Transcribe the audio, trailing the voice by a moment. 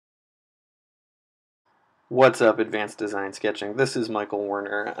What's up, Advanced Design Sketching? This is Michael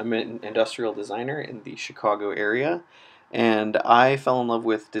Werner. I'm an industrial designer in the Chicago area, and I fell in love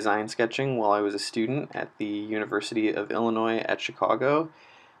with design sketching while I was a student at the University of Illinois at Chicago.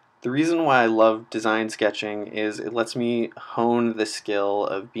 The reason why I love design sketching is it lets me hone the skill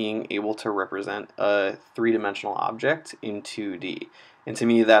of being able to represent a three-dimensional object in 2D. And to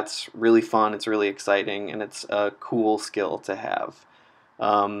me, that's really fun, it's really exciting, and it's a cool skill to have.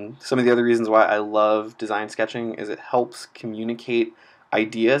 Some of the other reasons why I love design sketching is it helps communicate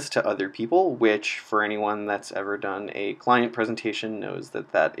ideas to other people, which for anyone that's ever done a client presentation knows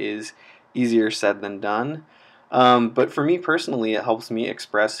that that is easier said than done. But for me personally, it helps me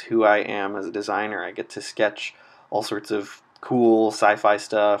express who I am as a designer. I get to sketch all sorts of cool sci-fi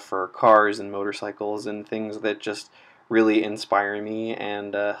stuff or cars and motorcycles and things that just really inspire me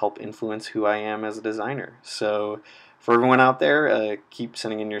and help influence who I am as a designer. So for everyone out there, keep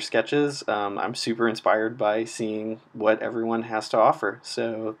sending in your sketches. I'm super inspired by seeing what everyone has to offer.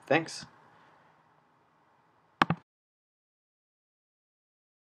 So thanks.